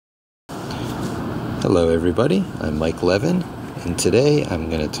Hello everybody, I'm Mike Levin, and today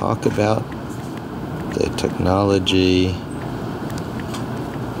I'm going to talk about the technology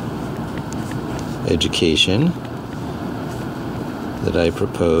education that I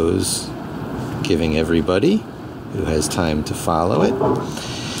propose giving everybody who has time to follow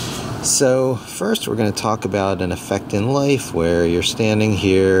it. So first we're going to talk about an effect in life where you're standing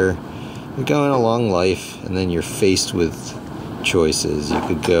here, you're going along life, and then you're faced with choices. You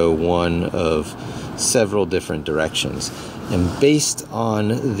could go one of several different directions, and based on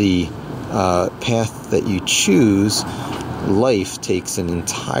the path that you choose, life takes an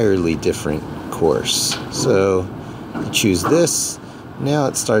entirely different course. So you choose this, now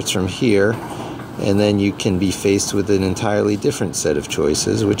it starts from here, and then you can be faced with an entirely different set of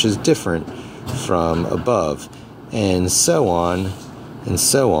choices, which is different from above, and so on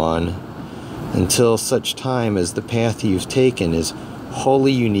until such time as the path you've taken is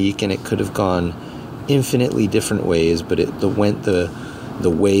wholly unique, and it could have gone infinitely different ways, but it went the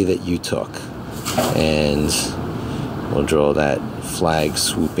way that you took. And we'll draw that flag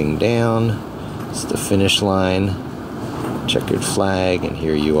swooping down. It's the finish line, checkered flag, and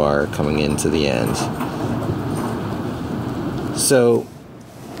here you are coming into the end. So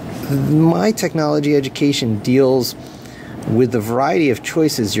my technology education deals with the variety of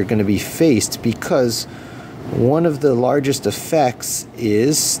choices you're going to be faced, because one of the largest effects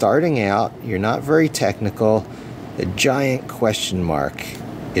is starting out, you're not very technical, a giant question mark.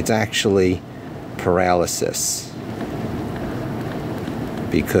 It's actually paralysis,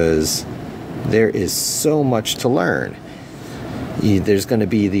 because there is so much to learn. There's going to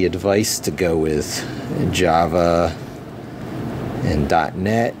be the advice to go with Java and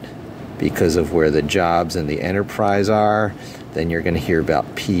 .NET because of where the jobs in the enterprise are. Then you're going to hear about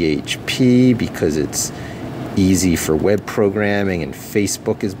PHP because it's easy for web programming and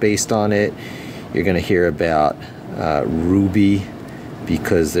Facebook is based on it. You're going to hear about Ruby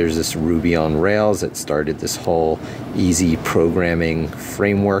because there's this Ruby on Rails that started this whole easy programming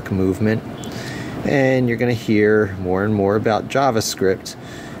framework movement. And you're going to hear more and more about JavaScript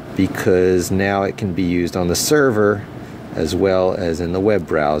because now it can be used on the server as well as in the web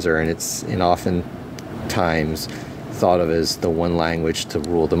browser, and it's oftentimes thought of as the one language to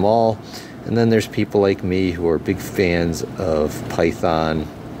rule them all. And then there's people like me who are big fans of Python.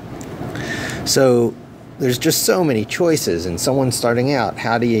 So there's just so many choices, and someone starting out,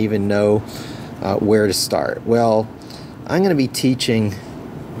 how do you even know where to start? Well, I'm going to be teaching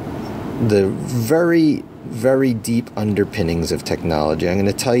the very, very deep underpinnings of technology. I'm going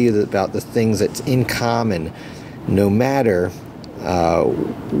to tell you about the things that's in common no matter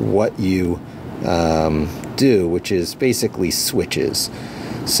what you do, which is basically switches.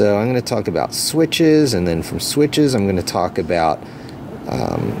 So I'm going to talk about switches, and then from switches I'm going to talk about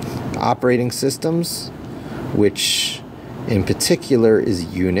operating systems, which in particular is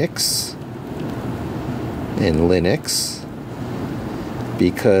Unix and Linux,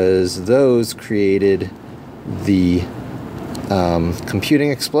 because those created the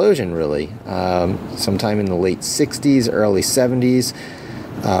computing explosion, really. Sometime in the late 60s, early 70s,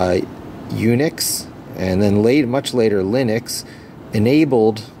 Unix, and then much later Linux,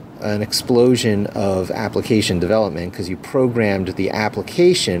 enabled an explosion of application development because you programmed the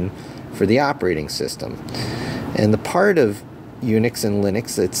application for the operating system. And the part of Unix and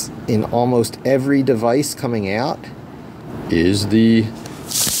Linux that's in almost every device coming out is the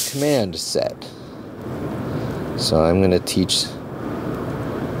command set. So I'm going to teach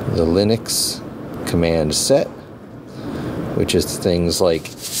the Linux command set, which is things like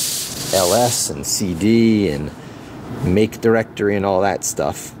ls and cd and make directory and all that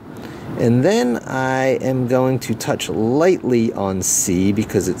stuff. And then I am going to touch lightly on C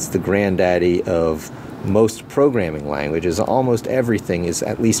because it's the granddaddy of most programming languages. Almost everything is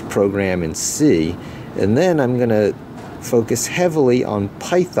at least programmed in C. And then I'm going to focus heavily on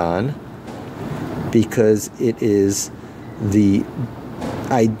Python because it is the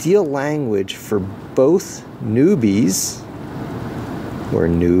ideal language for both newbies or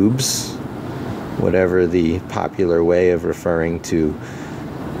noobs, whatever the popular way of referring to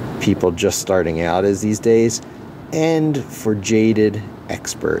people just starting out is these days, and for jaded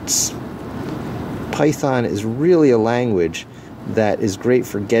experts. Python is really a language that is great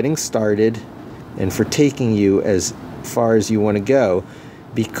for getting started and for taking you as far as you want to go,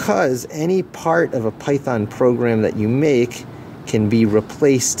 because any part of a Python program that you make can be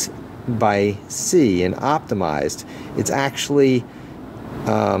replaced by C and optimized. It's actually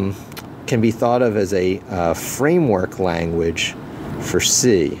can be thought of as a framework language for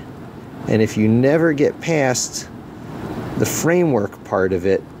C. And if you never get past the framework part of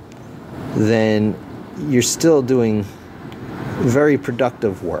it, then you're still doing very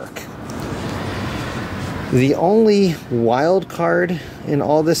productive work. The only wild card in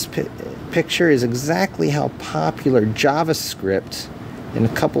all this picture is exactly how popular JavaScript and a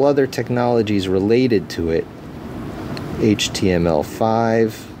couple other technologies related to it,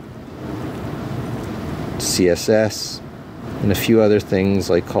 HTML5, CSS, and a few other things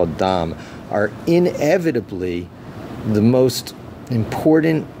like called DOM, are inevitably the most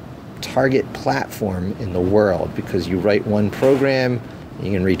important target platform in the world, because you write one program,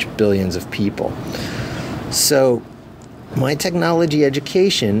 you can reach billions of people. So my technology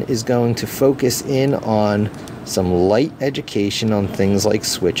education is going to focus in on some light education on things like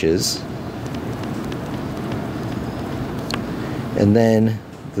switches, and then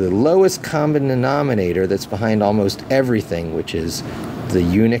the lowest common denominator that's behind almost everything, which is the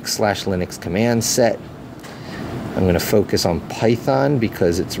Unix/Linux command set. I'm going to focus on Python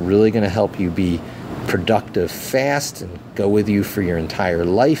because it's really going to help you be productive fast and go with you for your entire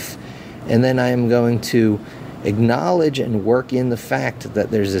life. And then I am going to acknowledge and work in the fact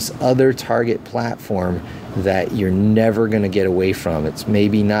that there's this other target platform that you're never going to get away from. It's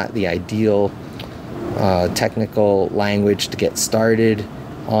maybe not the ideal technical language to get started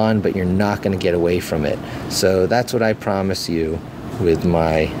on, but you're not going to get away from it. So that's what I promise you with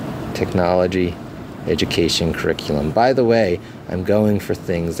my technology education curriculum. By the way, I'm going for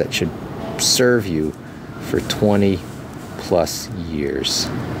things that should serve you for 20 plus years.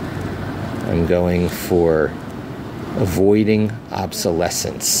 I'm going for avoiding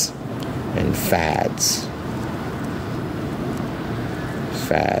obsolescence and fads.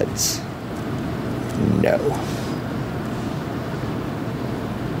 Fads, no.